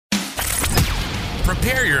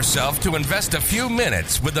Prepare yourself to invest a few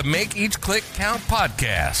minutes with the Make Each Click Count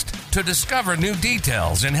podcast to discover new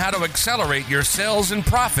details and how to accelerate your sales and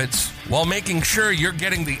profits while making sure you're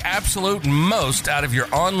getting the absolute most out of your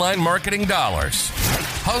online marketing dollars.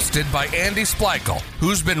 Hosted by Andy Splichal,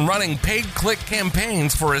 who's been running paid click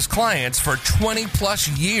campaigns for his clients for 20 plus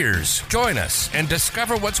years. Join us and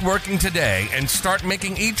discover what's working today and start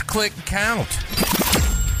making each click count.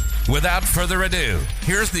 Without further ado,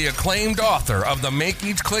 here's the acclaimed author of the Make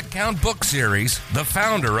Each Click Count book series, the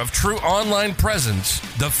founder of True Online Presence,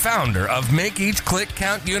 the founder of Make Each Click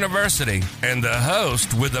Count University, and the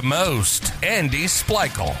host with the most, Andy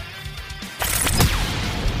Splichal.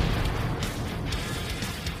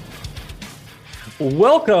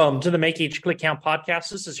 Welcome to the Make Each Click Count podcast.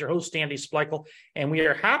 This is your host, Andy Splichal, and we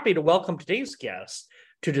are happy to welcome today's guest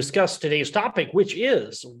to discuss today's topic, which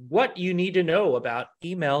is what you need to know about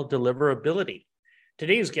email deliverability.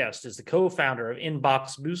 Today's guest is the co-founder of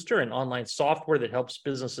Inbox Booster, an online software that helps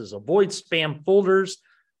businesses avoid spam folders.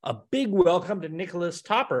 A big welcome to Nicolas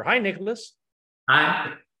Topper. Hi, Nicolas.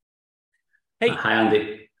 Hi. Hey. Hi,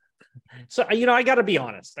 Andy. So, I got to be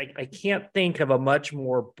honest. I can't think of a much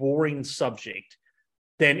more boring subject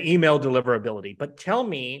than email deliverability. But tell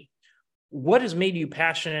me, what has made you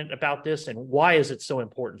passionate about this, and why is it so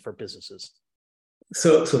important for businesses?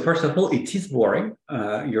 So first of all, it is boring.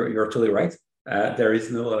 You're totally right. There is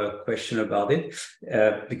no question about it.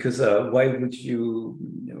 Because why would you?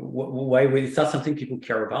 Why would it's not something people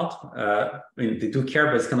care about? They do care,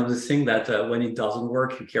 but it's kind of the thing that when it doesn't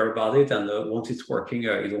work, you care about it, and once it's working,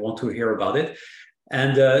 you don't want to hear about it.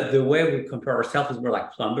 And the way we compare ourselves is we're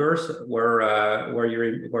like plumbers, where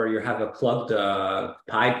you have a clogged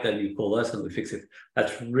pipe, then you call us and we fix it.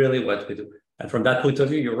 That's really what we do. And from that point of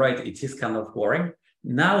view, you're right, it is kind of boring.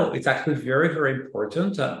 Now it's actually very, very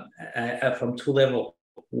important from two levels.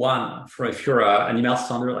 One, for if you're an email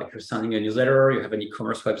sender, like you're sending a newsletter, you have an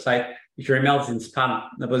e-commerce website, if your email is in spam,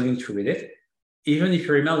 nobody's going to read it. Even if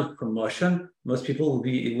your email is promotion, most people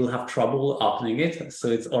will have trouble opening it. So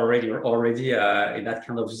you're already in that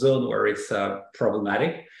kind of zone where it's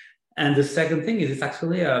problematic. And the second thing is it's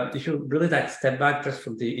actually, if you really step back just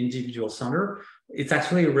from the individual sender, it's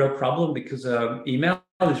actually a real problem because email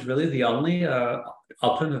is really the only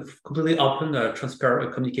completely open,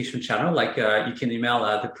 transparent communication channel. Like you can email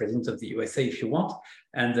the president of the USA if you want,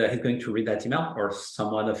 and he's going to read that email, or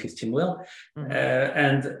someone of his team will. Mm-hmm.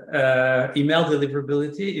 And email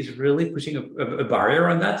deliverability is really pushing a barrier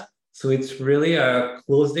on that. So it's really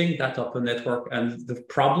closing that open network. And the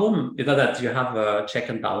problem is not that you have a check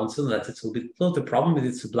and balance and that it's a bit closed. The problem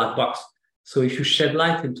is it's a black box. So if you shed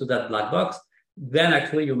light into that black box, then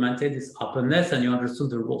actually you maintain this openness and you understand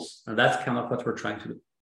the rules. And that's kind of what we're trying to do.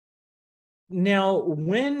 Now,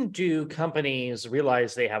 when do companies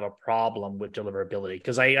realize they have a problem with deliverability?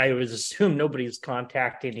 Because I would assume nobody's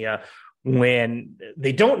contacting you when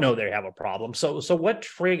they don't know they have a problem. So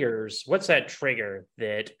what's that trigger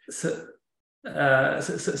that... So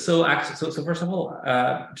first of all,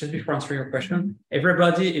 just before answering your question,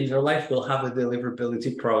 everybody in their life will have a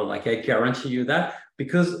deliverability problem. Like I guarantee you that,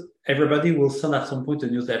 because everybody will send at some point a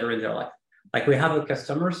newsletter in their life. Like we have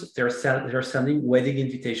customers, they're sending wedding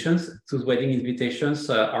invitations. Those wedding invitations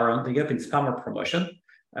are ending up in spam or promotion.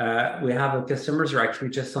 We have customers who are actually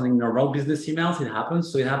just sending normal business emails. It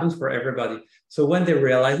happens. So it happens for everybody. So when they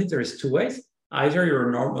realize it, there is two ways. Either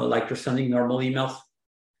you're sending normal emails,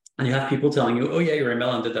 and you have people telling you, oh yeah, your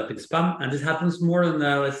email ended up in spam. And this happens more than,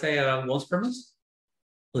 let's say, once per month.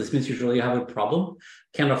 So this means usually you have a problem.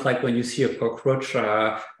 Kind of like when you see a cockroach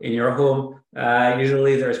in your home,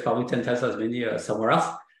 usually there's probably 10 times as many somewhere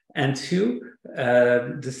else. And two,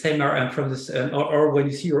 the same are from this, or when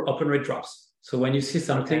you see your open rate drops. So when you see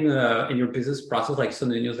something in your business process, like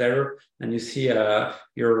send a newsletter, and you see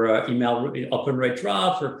your email open rate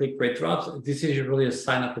drops or click rate drops, this is usually a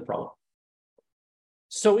sign of the problem.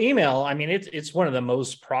 So email, it's one of the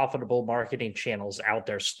most profitable marketing channels out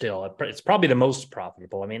there still. It's probably the most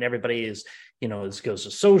profitable. Everybody is, goes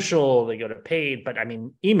to social, they go to paid, but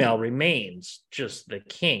email remains just the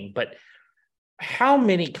king. But how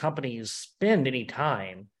many companies spend any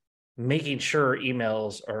time making sure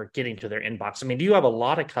emails are getting to their inbox? Do you have a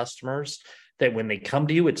lot of customers that when they come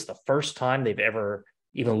to you, it's the first time they've ever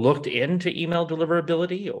even looked into email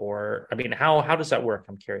deliverability? Or, how does that work?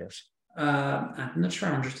 I'm curious. I'm not sure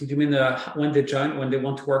I understood. You mean when they join, when they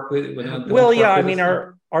want to work with?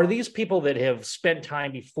 Are these people that have spent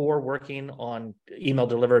time before working on email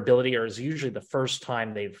deliverability, or is it usually the first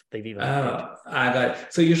time they've even? I got it.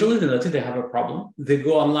 So usually they notice they have a problem. They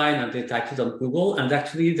go online and they type it on Google, and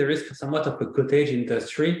actually there is somewhat of a cottage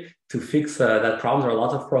industry to fix that problem. There are a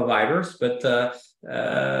lot of providers, but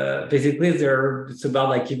basically it's about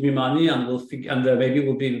like give me money and maybe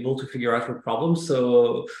we'll be able to figure out your problem.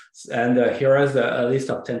 So here is a list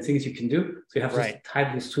of 10 things you can do. So you have to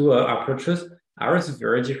type these two approaches. Ours is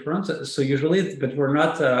very different. So usually, but we're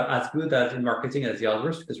not as good at in marketing as the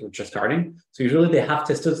others because we're just starting. So usually they have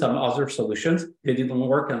tested some other solutions. They didn't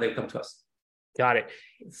work and they come to us. Got it.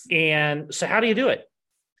 And so how do you do it?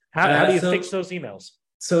 How do you fix those emails?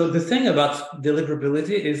 So the thing about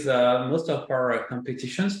deliverability is most of our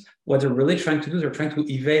competitions, what they're really trying to do, they're trying to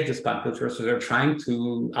evade the spam filter. So they're trying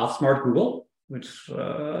to outsmart Google, which is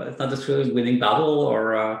not necessarily a winning battle,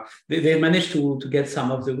 or they managed to get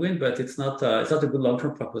some of the win, but it's not a good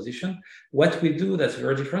long-term proposition. What we do that's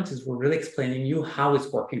very different is we're really explaining you how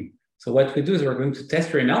it's working. So what we do is we're going to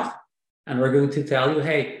test your email, and we're going to tell you,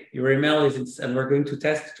 hey, your email is, and we're going to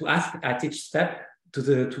ask at each step to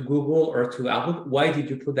Google or to Outlook, why did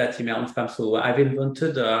you put that email in spam? So I've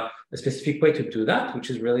invented a specific way to do that, which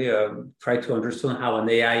is really try to understand how an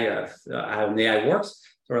AI works.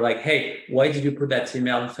 So we're like, hey, why did you put that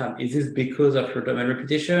email in spam? Is this because of your domain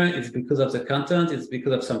reputation? Is it because of the content? Is it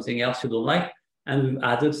because of something else you don't like? And we've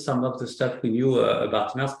added some of the stuff we knew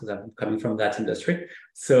about emails because I'm coming from that industry.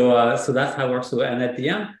 So that's how it works. So, and at the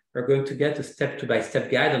end, we're going to get a step-by-step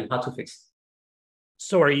guide on how to fix.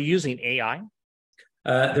 So are you using AI?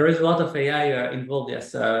 There is a lot of AI involved,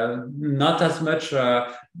 yes. Not as much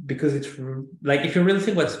because it's like if you really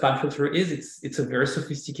think what spam filter is, it's a very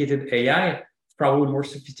sophisticated AI. It's probably more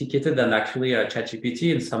sophisticated than actually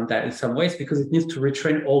ChatGPT in some ways because it needs to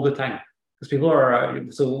retrain all the time. Because people are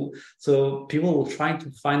so people will try to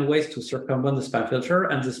find ways to circumvent the spam filter,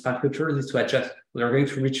 and the spam filter needs to adjust. They're going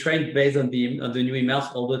to retrain based on the new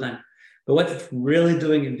emails all the time. But what it's really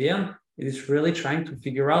doing in the end, it is really trying to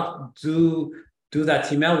figure out do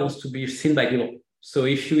that email wants to be seen by people. So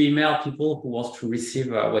if you email people who wants to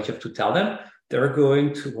receive what you have to tell them, they're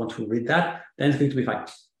going to want to read that, then it's going to be fine.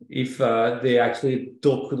 If they actually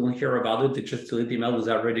couldn't hear about it, they just delete the email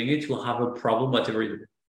without reading it, you'll have a problem, whatever you do.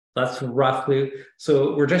 That's roughly,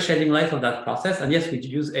 so we're just shedding light on that process. And yes, we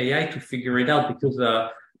use AI to figure it out because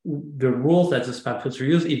the rules that the spam filter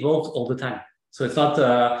use evolve all the time. So it's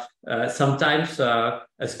not sometimes a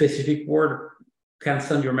specific word can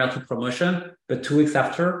send your mail to promotion, but 2 weeks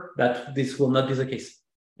after that, this will not be the case.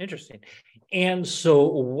 Interesting. And so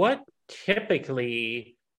what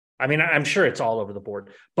typically, I mean, I'm sure it's all over the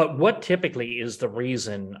board, but what typically is the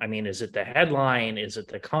reason? I mean, is it the headline? Is it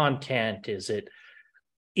the content? Is it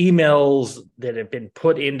emails that have been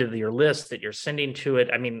put into your list that you're sending to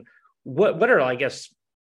it? I mean, what are, I guess,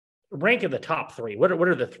 rank of the top 3? What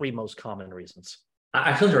are the 3 most common reasons?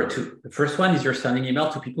 Actually, there are 2. The first one is you're sending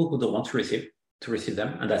email to people who don't want to receive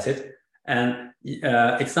them, and that's it. And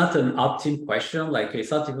it's not an opt-in question, like it's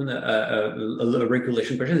not even a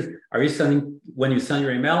regulation question. Are you sending, when you send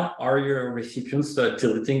your email, are your recipients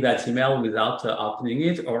deleting that email without opening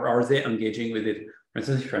it, or are they engaging with it? For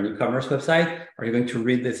instance, if you're an e-commerce website, are you going to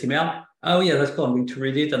read this email? Oh yeah, that's cool. I'm going to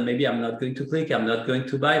read it, and maybe I'm not going to click, I'm not going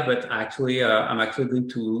to buy, but actually, I'm actually going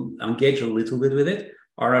to engage a little bit with it,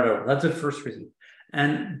 or not. That's the first reason.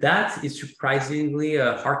 And that is surprisingly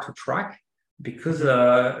hard to track, because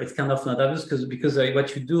it's kind of not obvious, because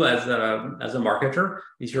what you do as a marketer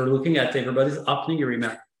is you're looking at everybody's opening your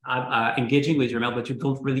email, engaging with your email, but you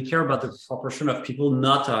don't really care about the proportion of people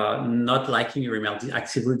not liking your email,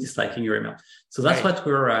 actively disliking your email. So that's what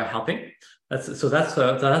we're helping. That's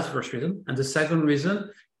the first reason. And the second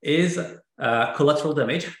reason is collateral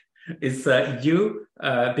damage. It's you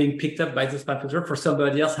being picked up by the spam filter for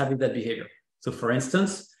somebody else having that behavior. So for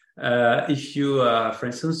instance, if you,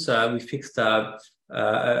 we fixed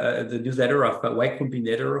the newsletter of a Y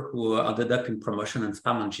Combinator who ended up in promotion and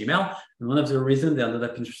spam on Gmail. And one of the reasons they ended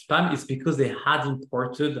up in spam is because they had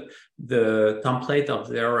imported the template of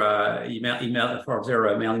their email for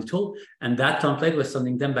their mailing tool. And that template was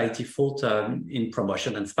sending them by default in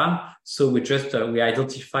promotion and spam. So we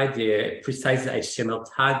identified the precise HTML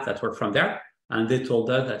tags that were from there. And they told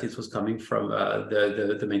us that it was coming from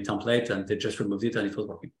the main template, and they just removed it and it was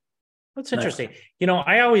working. That's interesting. You know,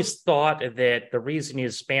 I always thought that the reason you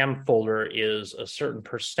use spam folder is a certain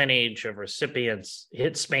percentage of recipients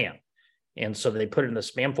hit spam. And so they put it in the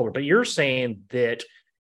spam folder. But you're saying that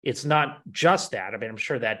it's not just that. I mean, I'm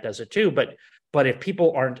sure that does it too. But if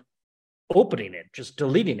people aren't opening it, just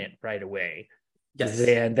deleting it right away, yes,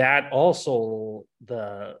 then that also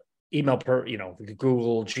email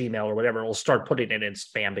Google, Gmail, or whatever will start putting it in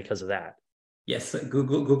spam because of that. Yes,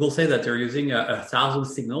 Google say that they're using 1,000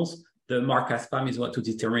 signals. The mark as spam is what to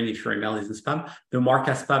determine if your email is in spam. The mark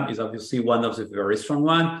as spam is obviously one of the very strong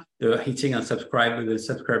one. The hitting and the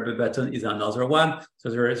subscribe button is another one. So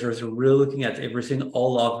there's really looking at everything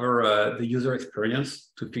all over the user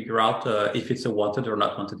experience to figure out if it's a wanted or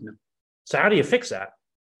not wanted email. So how do you fix that?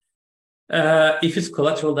 If it's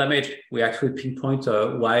collateral damage, we actually pinpoint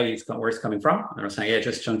where it's coming from. And we're saying, yeah,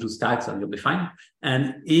 just change those tags and you'll be fine.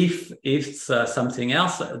 And if it's something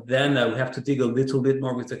else, then we have to dig a little bit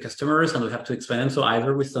more with the customers and we have to explain them. So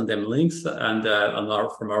either we send them links and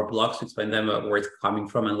from our blogs to explain them where it's coming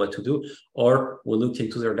from and what to do, or we look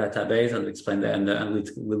into their database and explain them, and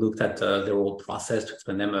we looked at their whole process to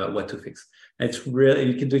explain them what to fix. It's really,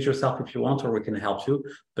 you can do it yourself if you want, or we can help you,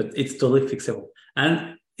 but it's totally fixable.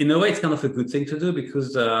 And in a way, it's kind of a good thing to do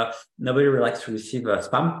because nobody really likes to receive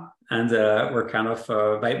spam, and we're kind of,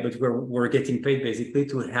 but we're getting paid basically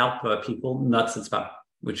to help people not send spam,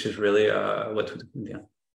 which is really what we do. Yeah.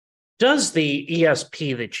 Does the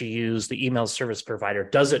ESP that you use, the email service provider,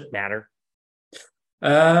 does it matter?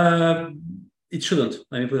 It shouldn't.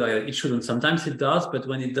 Let me put it like that. It shouldn't. Sometimes it does, but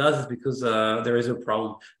when it does, it's because there is a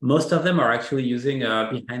problem. Most of them are actually using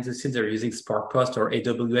behind the scenes. They're using SparkPost or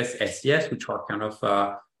AWS SES, which are kind of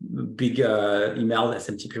big email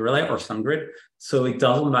SMTP relay, or SendGrid. So it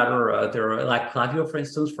doesn't matter. They're like Klaviyo, for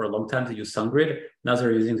instance. For a long time they use SendGrid. Now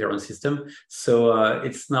they're using their own system. So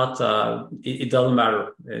it's not. It doesn't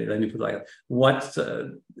matter. Let me put it like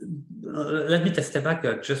that. Let me step back.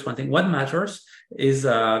 Just one thing. What matters is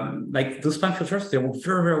like those spam filters. They work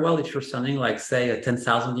very, very well if you're sending, like, say,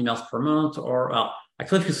 10,000 emails per month, or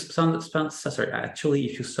actually, if you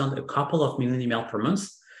if you send a couple of million emails per month,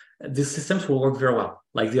 these systems will work very well.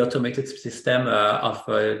 Like the automated system of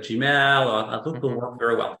Gmail or Outlook will work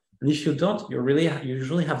very well. And if you don't, you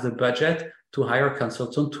usually have the budget to hire a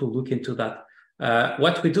consultant to look into that.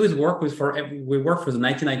 What we do is we work for the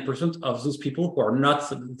 99% of those people who are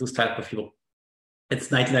not those type of people. It's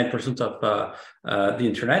 99% of the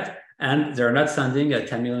internet, and they're not sending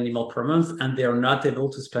 10 million email per month, and they are not able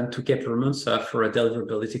to spend 2K per month for a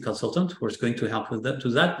deliverability consultant who is going to help with that.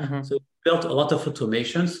 So we built a lot of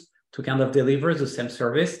automations to kind of deliver the same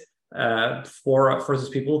service for those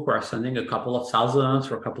people who are sending a couple of thousands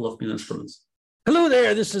or a couple of millions per month. Hello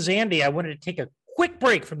there, this is Andy. I wanted to take a quick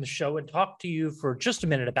break from the show and talk to you for just a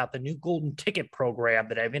minute about the new Golden Ticket program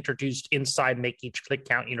that I've introduced inside Make Each Click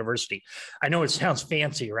Count University. I know it sounds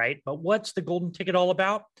fancy, right? But what's the Golden Ticket all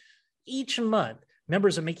about? Each month,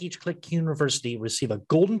 members of Make Each Click University receive a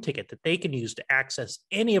golden ticket that they can use to access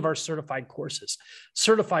any of our certified courses.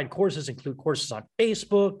 Certified courses include courses on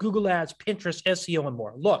Facebook, Google Ads, Pinterest, SEO, and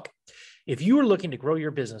more. Look, if you are looking to grow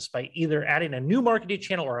your business by either adding a new marketing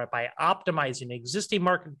channel or by optimizing an existing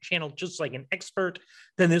marketing channel just like an expert,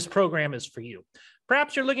 then this program is for you.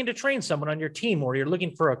 Perhaps you're looking to train someone on your team, or you're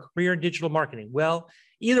looking for a career in digital marketing. Well,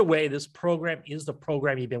 either way, this program is the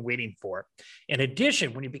program you've been waiting for. In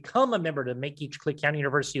addition, when you become a member to Make Each Click Count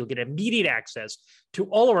University, you'll get immediate access to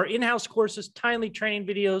all of our in-house courses, timely training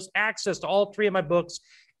videos, access to all 3 of my books,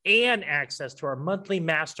 and access to our monthly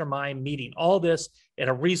mastermind meeting. All this at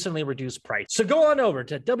a recently reduced price. So go on over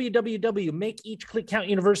to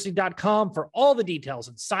www.makeeachclickcountuniversity.com for all the details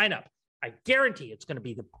and sign up. I guarantee it's going to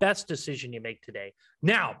be the best decision you make today.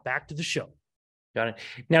 Now, back to the show. Got it.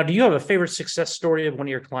 Now, do you have a favorite success story of one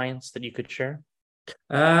of your clients that you could share?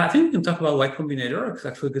 I think we can talk about Y Combinator. It's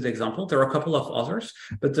actually a good example. There are a couple of others,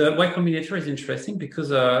 but Y Combinator is interesting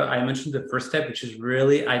because I mentioned the first step, which is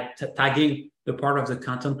really tagging the part of the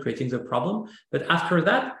content creating the problem. But after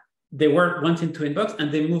that, they went into inbox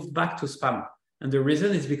and they moved back to spam. And the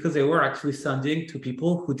reason is because they were actually sending to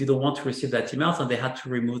people who didn't want to receive that emails, and they had to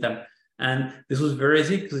remove them. And this was very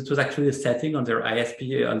easy because it was actually a setting on their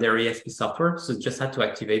ISP, on their ESP software. So just had to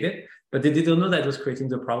activate it, but they didn't know that it was creating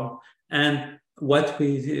the problem. And what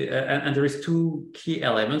we did, and there is 2 key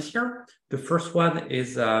elements here. The first one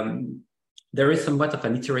is there is somewhat of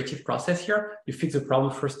an iterative process here. You fix the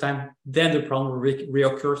problem first time, then the problem will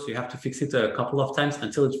reoccur. So you have to fix it a couple of times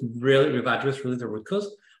until it's really, we've addressed really the root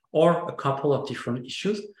cause, or a couple of different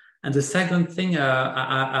issues. And the second thing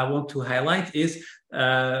I want to highlight is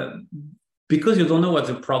because you don't know what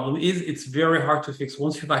the problem is, it's very hard to fix.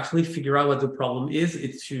 Once you've actually figured out what the problem is,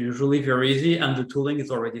 it's usually very easy and the tooling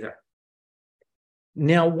is already there.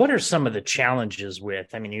 Now, what are some of the challenges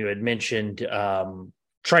with, I mean, you had mentioned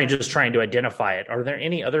trying to identify it. Are there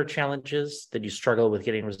any other challenges that you struggle with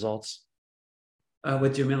getting results?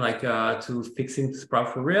 What do you mean, like to fixing this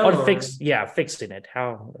problem for real? Fixing it.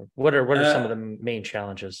 What are some of the main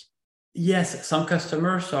challenges? Yes, some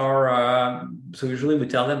customers are, so usually we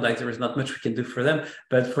tell them like there is not much we can do for them.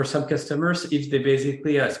 But for some customers, if they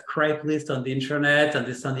basically scrape list on the internet and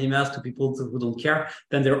they send emails to people who don't care,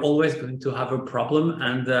 then they're always going to have a problem.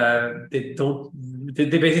 And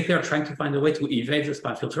they basically are trying to find a way to evade the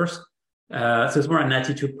spam filters. So it's more an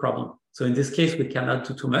attitude problem. So in this case, we cannot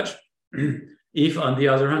do too much. If, on the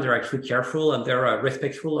other hand, they're actually careful and they're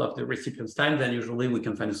respectful of the recipient's time, then usually we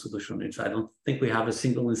can find a solution. Which I don't think we have a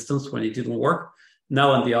single instance when it didn't work.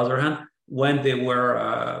 Now, on the other hand, when they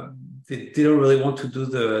didn't really want to do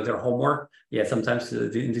their homework, yeah, sometimes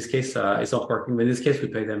in this case, it's not working. But in this case, we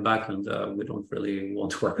pay them back and we don't really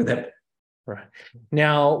want to work with them. Right.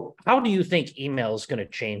 Now, how do you think email is going to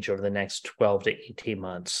change over the next 12 to 18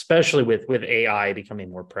 months, especially with AI becoming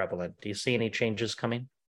more prevalent? Do you see any changes coming?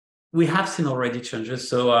 We have seen already changes.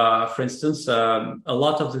 So, for instance, a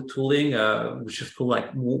lot of the tooling, which is called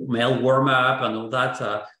like mail warm up and all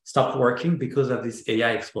that, stopped working because of these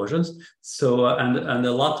AI explosions. So, and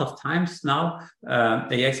a lot of times now,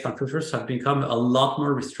 AI spam filters have become a lot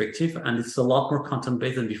more restrictive, and it's a lot more content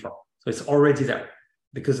based than before. So it's already there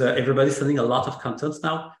because everybody's sending a lot of content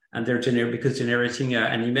now, and they're generating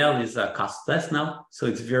an email is costless now. So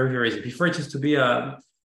it's very, very easy. Before it used to be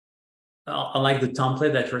unlike the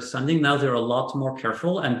template that you're sending, now they're a lot more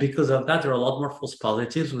careful. And because of that, there are a lot more false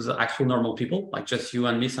positives with actual normal people, like just you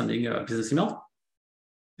and me sending a business email.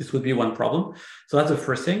 This would be one problem. So that's the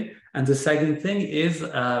first thing. And the second thing is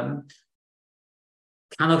kind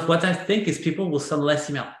of what I think is people will send less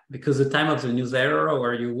email because the time of the newsletter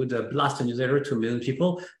where you would blast a newsletter to 1 million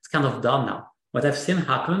people, it's kind of done now. What I've seen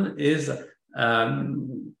happen is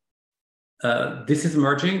this is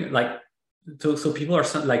emerging like, so people are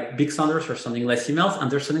like big senders are sending less emails and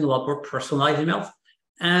they're sending a lot more personalized emails.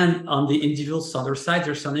 And on the individual sender side,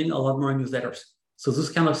 they're sending a lot more newsletters. So those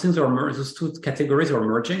kind of things those two categories are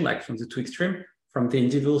merging, like from the two extreme, from the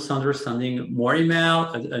individual sender sending more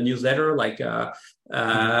email, a newsletter, like I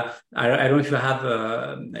don't know if you have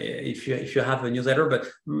a newsletter, but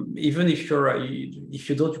even if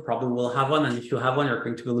you don't, you probably will have one. And if you have one, you're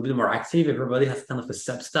going to be a little bit more active. Everybody has kind of a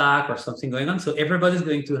Substack or something going on. So everybody's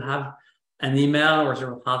going to have an email, or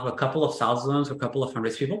they'll have a couple of thousands or a couple of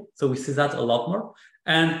hundreds people. So we see that a lot more.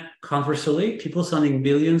 And conversely, people sending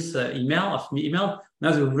millions email.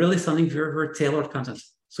 Now they're really sending very, very tailored content.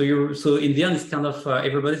 So in the end, it's kind of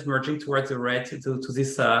everybody's merging towards the red to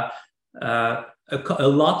this a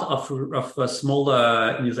lot of small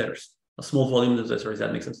newsletters, a small volume newsletters. Does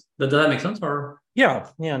that make sense? Does that make sense? Or yeah,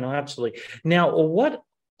 no, absolutely. Now, what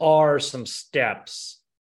are some steps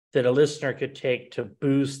that a listener could take to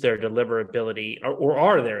boost their deliverability, or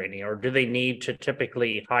are there any, or do they need to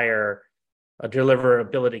typically hire a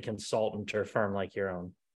deliverability consultant or firm like your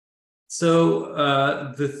own?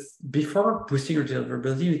 So before boosting your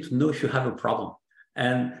deliverability, you need to know if you have a problem.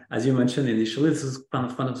 And as you mentioned initially, this is kind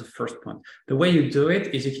of one of the first points. The way you do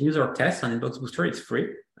it is you can use our test on Inbox Booster. It's free,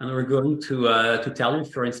 and we're going to tell you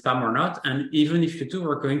if you're in spam or not. And even if you do,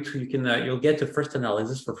 you'll get the first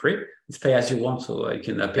analysis for free. It's pay as you want, so you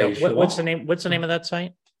can pay. What's the name of that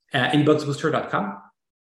site? Inboxbooster.com.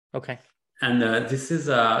 Okay. And this is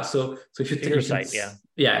so if you take your site,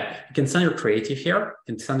 you can send your creative here,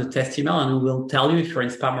 you can send a test email, and it will tell you if you're in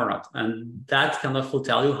spam or not. And that kind of will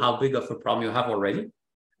tell you how big of a problem you have already.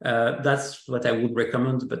 That's what I would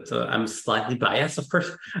recommend, but I'm slightly biased, of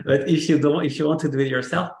course. But if you want to do it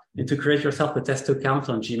yourself, you need to create yourself a test account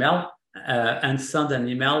on Gmail and send an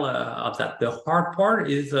email of that. The hard part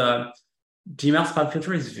is Gmail spam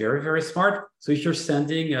filter is very, very smart. So if you're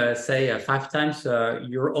sending, say, 5 times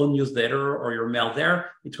your own newsletter or your mail there,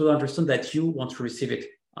 it will understand that you want to receive it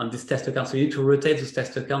on this test account. So you need to rotate those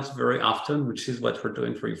test accounts very often, which is what we're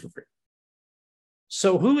doing for you for free.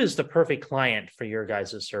 So who is the perfect client for your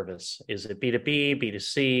guys' service? Is it B2B,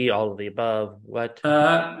 B2C, all of the above? What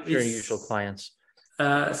are your usual clients?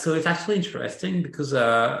 So it's actually interesting because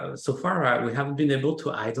so far we haven't been able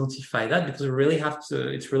to identify that, because we really have to.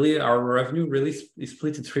 It's really our revenue really is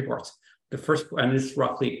split in 3 parts. The first, and it's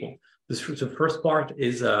roughly equal. The first part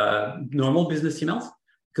is normal business emails,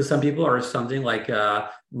 because some people are sending like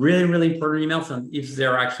really, really important emails, and if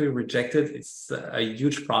they're actually rejected, it's a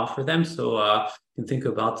huge problem for them. So you can think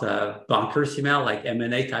about bunkers email, like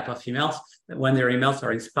M&A type of emails. When their emails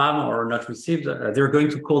are in spam or not received, they're going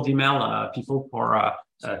to cold email people for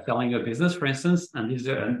selling a business, for instance,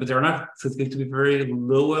 but they're not. So it's going to be very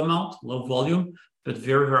low volume, but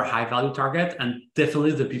very, very high value target. And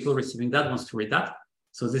definitely the people receiving that wants to read that.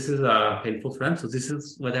 So this is painful for them. So this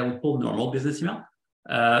is what I would call normal business email.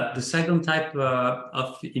 The second type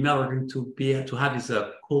of email we're going to have is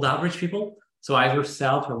cold outreach people. So either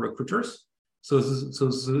sales or recruiters. So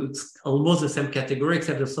it's almost the same category,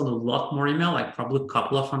 except they send a lot more email, like probably a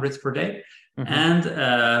couple of hundreds per day.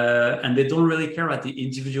 And they don't really care at the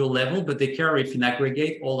individual level, but they care if in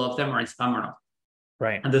aggregate all of them are in spam or not.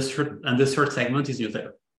 Right. And the third segment is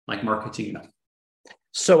newsletter, like marketing email.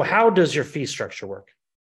 So how does your fee structure work?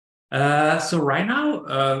 So right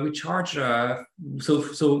now we charge.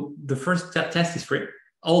 So the first test is free.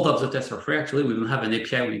 All of the tests are free. Actually, we don't have an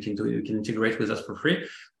API where you can integrate with us for free.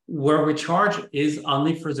 Where we charge is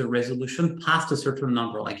only for the resolution past a certain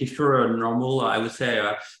number. Like if you're a normal, I would say,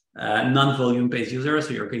 non-volume based user,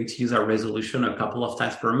 so you're going to use our resolution a couple of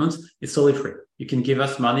times per month, it's totally free. You can give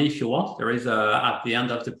us money if you want. There is at the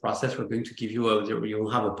end of the process, we're going to give you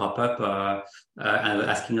you'll have a pop-up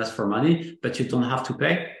asking us for money, but you don't have to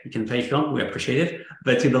pay. You can pay if you want. We appreciate it,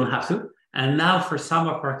 but you don't have to. And now for some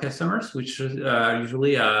of our customers, which is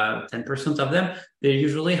usually 10% of them, they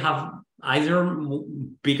usually have either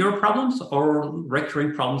bigger problems or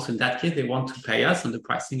recurring problems. In that case, they want to pay us, and the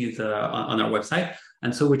pricing is on our website.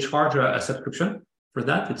 And so we charge a subscription for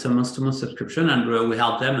that. It's a month-to-month subscription, and we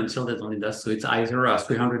help them until they don't need us. So it's either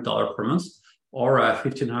 $300 per month or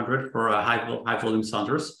 $1,500 for high-volume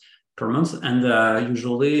senders per month. And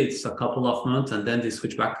usually it's a couple of months, and then they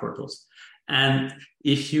switch back to those. And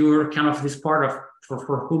if you're kind of this part of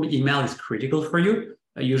for whom email is critical for you,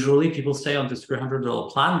 usually people stay on this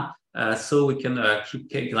 $300 plan. So we can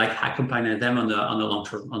keep like accompanying them on the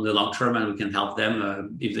long term, and we can help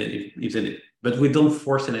them if they need. But we don't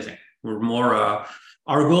force anything. We're more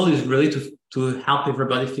our goal is really to help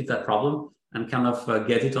everybody fix that problem and kind of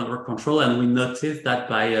get it under control. And we notice that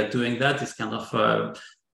by doing that, this kind of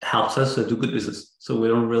helps us do good business. So we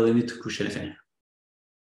don't really need to push anything.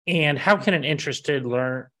 And how can an interested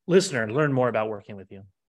listener learn more about working with you?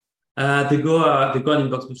 They go on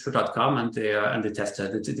inboxbooster.com and they test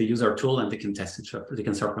it. They use our tool and they can test it. They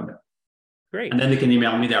can start from there. Great. And then they can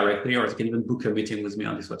email me directly, or they can even book a meeting with me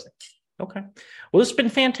on this website. Okay. Well, this has been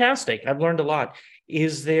fantastic. I've learned a lot.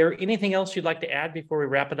 Is there anything else you'd like to add before we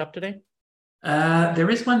wrap it up today?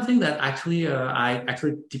 There is one thing that I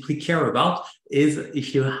actually deeply care about is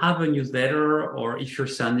if you have a newsletter or if you're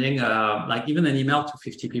sending like even an email to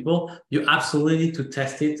 50 people, you absolutely need to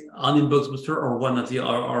test it on Inbox Booster or one of the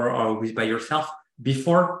or by yourself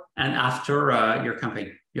before and after your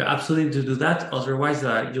campaign. You absolutely need to do that. Otherwise,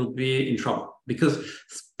 you'll be in trouble because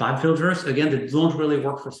spam filters, again, they don't really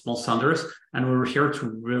work for small senders, and we're here to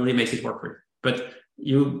really make it work for you. But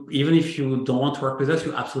even if you don't want to work with us,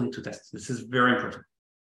 you absolutely need to test. This is very important.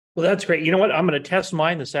 Well, that's great. You know what? I'm going to test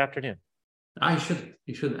mine this afternoon. You should.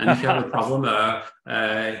 And if you have a problem,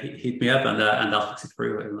 hit me up and I'll fix it for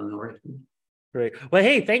you. No worries. Great. Well,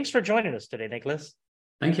 hey, thanks for joining us today, Nicolas.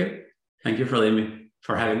 Thank you. Thank you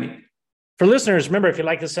for having me. For listeners, remember, if you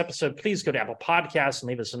like this episode, please go to Apple Podcasts and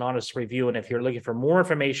leave us an honest review. And if you're looking for more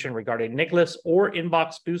information regarding Nicolas or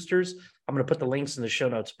Inbox Boosters, I'm going to put the links in the show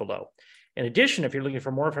notes below. In addition, if you're looking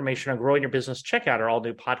for more information on growing your business, check out our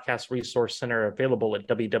all-new podcast resource center available at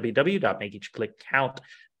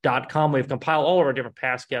www.makeeachclickcount.com. We've compiled all of our different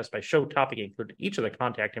past guests by show topic, including each of the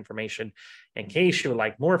contact information, in case you would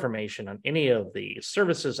like more information on any of the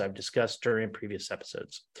services I've discussed during previous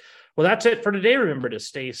episodes. Well, that's it for today. Remember to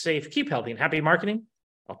stay safe, keep healthy, and happy marketing.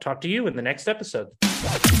 I'll talk to you in the next episode.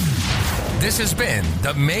 This has been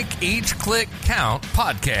the Make Each Click Count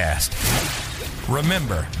podcast.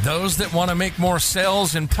 Remember, those that want to make more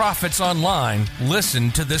sales and profits online, listen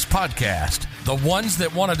to this podcast. The ones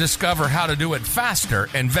that want to discover how to do it faster,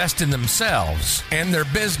 invest in themselves and their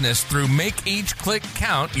business through Make Each Click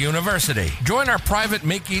Count University. Join our private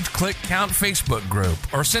Make Each Click Count Facebook group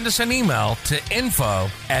or send us an email to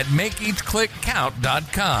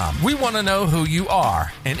info@makeeachclickcount.com. We want to know who you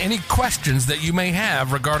are and any questions that you may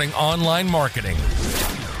have regarding online marketing.